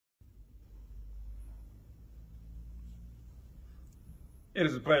It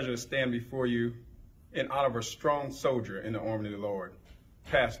is a pleasure to stand before you in honor of a strong soldier in the army of the Lord,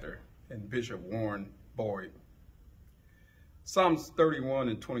 Pastor and Bishop Warren Boyd. Psalms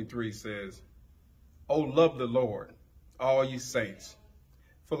 31:23 says, "O love the Lord, all ye saints,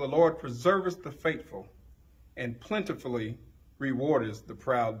 for the Lord preserveth the faithful, and plentifully rewardeth the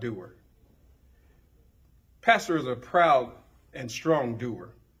proud doer." Pastor is a proud and strong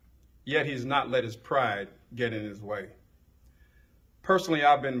doer, yet he's not let his pride get in his way. Personally,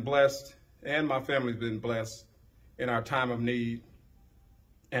 I've been blessed, and my family's been blessed in our time of need,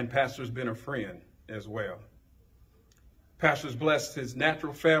 and Pastor's been a friend as well. Pastor's blessed his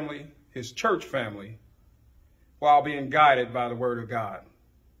natural family, his church family, while being guided by the Word of God.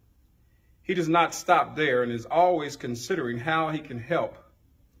 He does not stop there and is always considering how he can help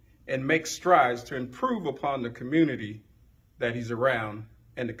and make strides to improve upon the community that he's around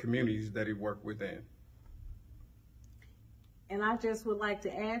and the communities that he works within. And I just would like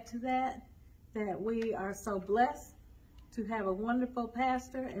to add to that we are so blessed to have a wonderful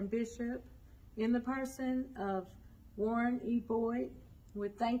pastor and bishop in the person of Warren E. Boyd. We're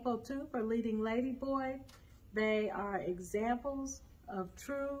thankful too for leading Lady Boyd. They are examples of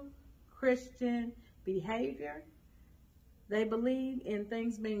true Christian behavior. They believe in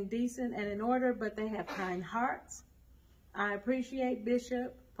things being decent and in order, but they have kind hearts. I appreciate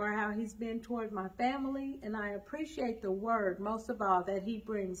Bishop for how he's been toward my family, and I appreciate the word, most of all, that he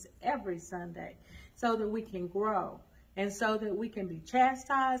brings every Sunday so that we can grow and so that we can be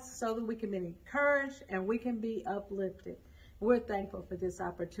chastised, so that we can be encouraged and we can be uplifted. We're thankful for this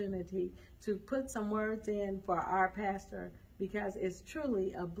opportunity to put some words in for our pastor, because it's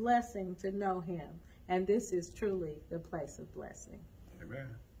truly a blessing to know him, and this is truly the place of blessing. Amen.